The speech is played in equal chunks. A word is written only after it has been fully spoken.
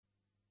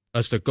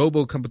As the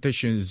global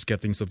competition is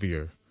getting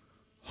severe,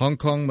 Hong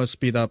Kong must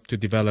speed up to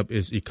develop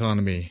its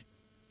economy,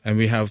 and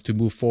we have to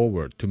move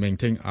forward to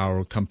maintain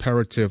our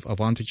comparative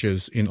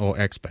advantages in all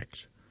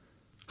aspects.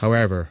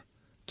 However,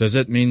 does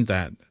it mean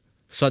that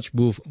such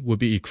move would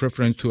be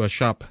equivalent to a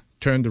sharp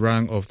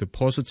turnaround of the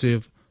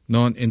positive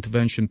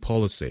non-intervention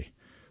policy,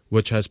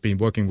 which has been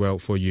working well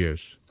for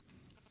years?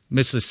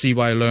 Mr.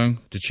 C.Y. Leung,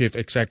 the Chief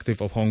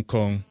Executive of Hong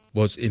Kong,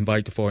 was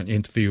invited for an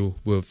interview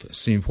with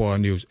Xinhua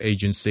News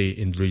Agency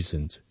in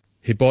recent.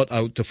 He brought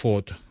out the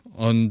thought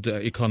on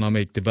the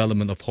economic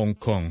development of Hong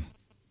Kong,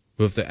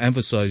 with the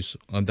emphasis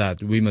on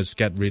that we must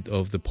get rid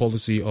of the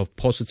policy of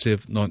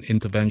positive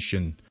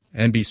non-intervention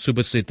and be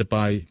superseded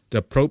by the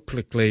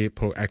appropriately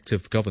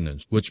proactive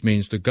governance, which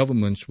means the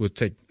governments will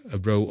take a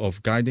role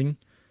of guiding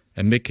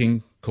and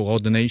making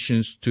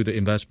coordinations to the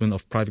investment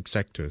of private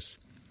sectors.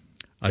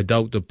 I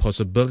doubt the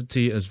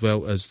possibility as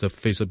well as the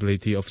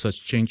feasibility of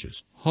such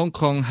changes. Hong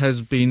Kong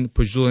has been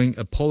pursuing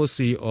a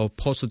policy of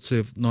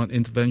positive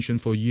non-intervention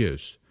for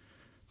years.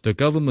 The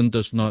government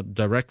does not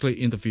directly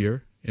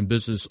interfere in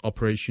business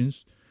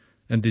operations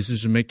and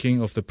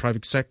decision-making of the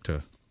private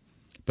sector,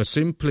 but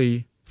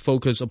simply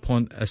focus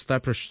upon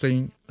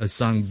establishing a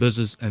sound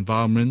business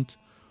environment,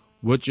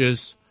 which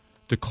is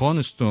the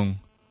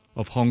cornerstone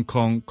of Hong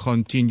Kong's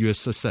continuous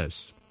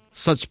success.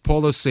 Such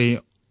policy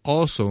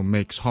also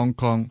makes Hong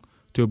Kong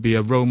to be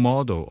a role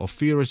model of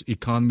fierce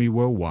economy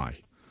worldwide,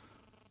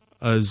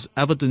 as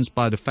evidenced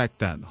by the fact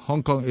that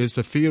Hong Kong is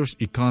the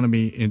fiercest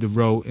economy in the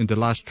world in the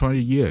last 20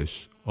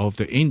 years of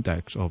the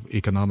Index of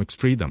Economic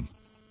Freedom.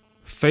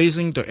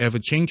 Facing the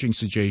ever-changing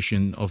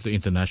situation of the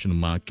international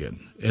market,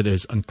 it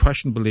is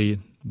unquestionably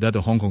that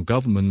the Hong Kong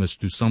government must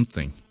do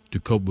something to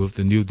cope with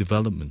the new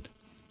development.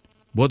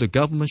 What the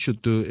government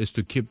should do is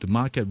to keep the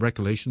market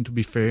regulation to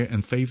be fair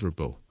and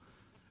favorable,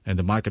 and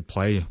the market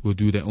player will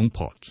do their own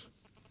part.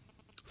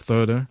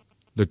 Further,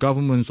 the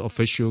government's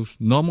officials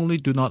normally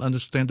do not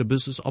understand the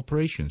business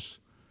operations,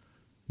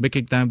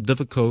 making them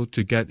difficult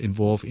to get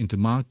involved in the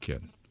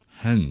market.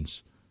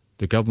 Hence,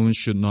 the government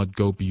should not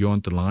go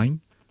beyond the line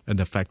and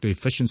affect the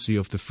efficiency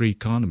of the free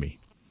economy.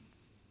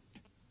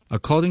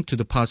 According to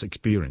the past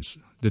experience,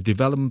 the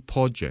development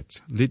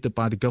projects led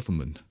by the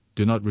government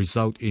do not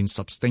result in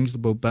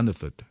sustainable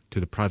benefit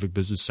to the private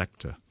business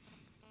sector.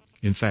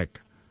 In fact,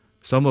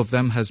 some of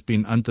them has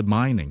been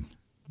undermining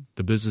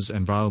the business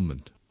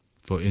environment.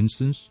 For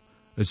instance,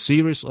 a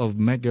series of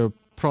mega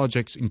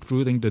projects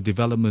including the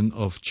development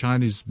of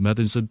Chinese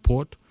medicine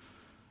port,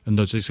 a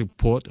logistics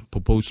port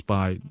proposed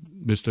by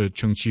Mr.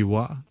 Chung,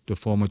 the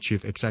former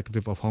chief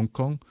executive of Hong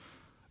Kong,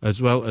 as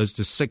well as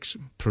the 6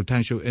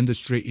 potential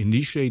industry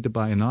initiated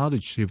by another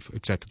chief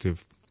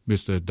executive,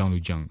 Mr.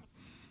 Chung.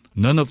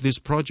 None of these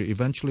projects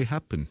eventually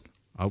happened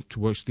out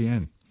towards the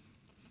end.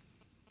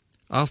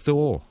 After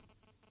all,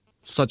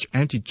 such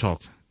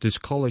anti-talk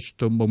discouraged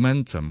the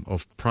momentum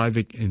of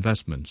private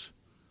investments.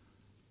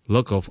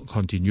 Lack of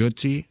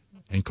continuity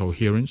and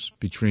coherence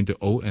between the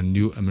old and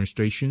new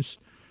administrations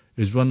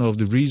is one of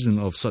the reasons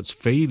of such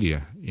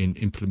failure in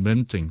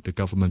implementing the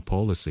government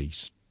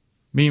policies.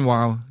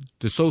 Meanwhile,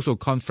 the social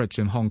conflicts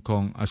in Hong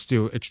Kong are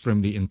still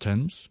extremely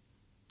intense.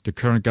 The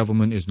current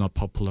government is not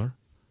popular,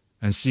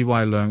 and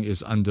C.Y. Leung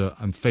is under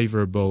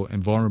unfavorable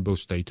and vulnerable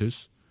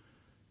status.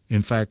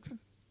 In fact,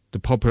 the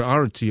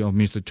popularity of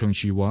Mr. Chung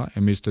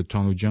and Mr.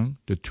 Chung,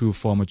 the 2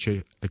 former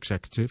chief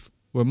executives,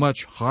 were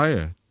much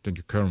higher than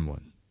the current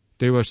one.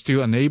 They were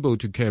still unable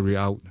to carry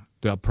out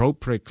the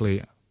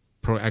appropriately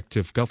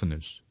proactive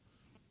governance.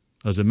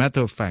 As a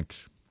matter of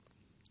fact,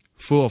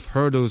 full of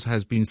hurdles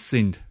has been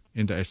seen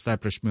in the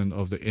establishment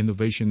of the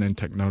Innovation and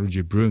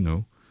Technology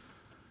Bureau,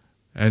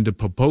 and the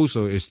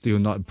proposal is still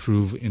not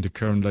approved in the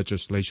current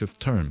legislative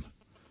term.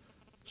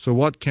 So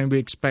what can we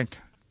expect?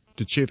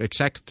 The chief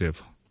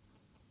executive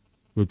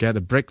will get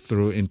a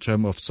breakthrough in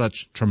terms of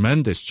such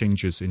tremendous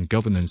changes in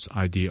governance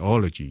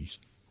ideologies.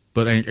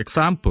 But an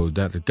example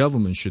that the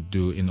government should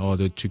do in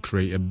order to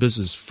create a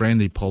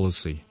business-friendly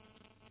policy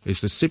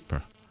is the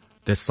CIPA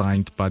that's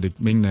signed by the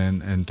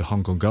mainland and the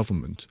Hong Kong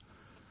government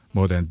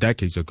more than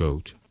decades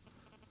ago,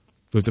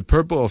 with the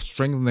purpose of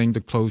strengthening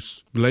the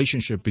close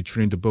relationship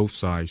between the both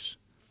sides.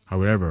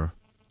 However,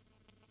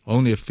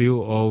 only a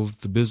few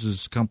of the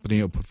business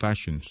company or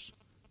professions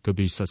could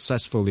be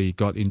successfully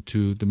got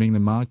into the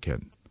mainland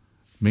market,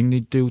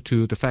 mainly due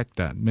to the fact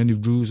that many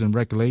rules and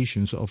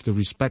regulations of the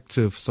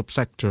respective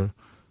subsector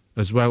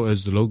as well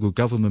as the local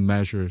government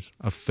measures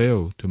have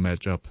failed to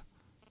match up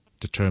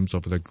the terms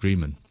of the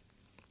agreement.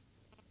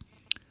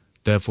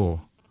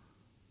 Therefore,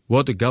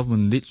 what the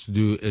government needs to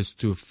do is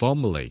to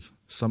formulate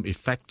some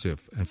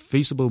effective and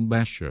feasible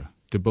measure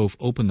to both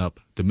open up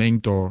the main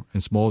door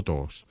and small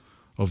doors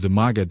of the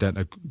market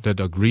that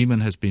the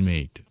agreement has been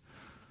made,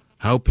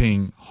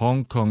 helping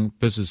Hong Kong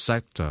business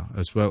sector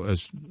as well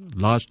as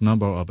large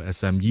number of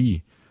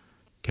SME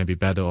can be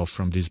better off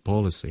from this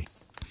policy.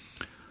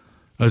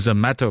 As a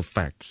matter of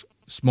fact,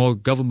 small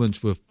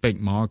governments with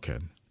big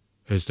market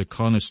is the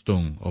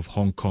cornerstone of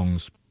Hong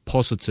Kong's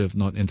positive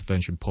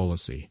non-intervention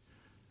policy,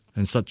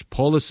 and such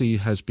policy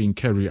has been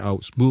carried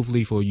out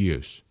smoothly for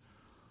years.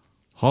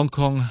 Hong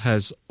Kong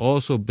has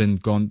also been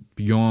gone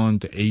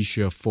beyond the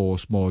Asia for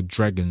small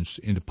dragons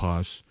in the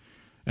past,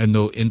 and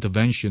no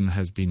intervention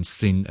has been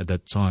seen at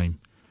that time.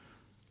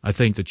 I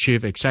think the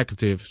chief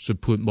executive should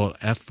put more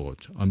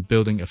effort on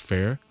building a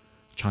fair,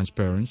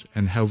 transparent,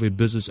 and healthy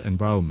business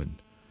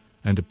environment,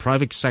 and the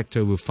private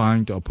sector will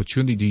find the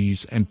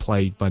opportunities and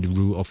play by the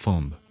rule of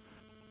thumb.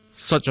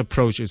 Such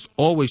approach is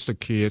always the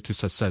key to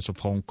success of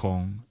Hong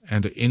Kong,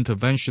 and the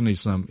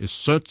interventionism is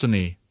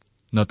certainly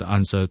not the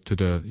answer to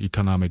the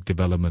economic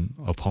development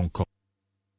of Hong Kong.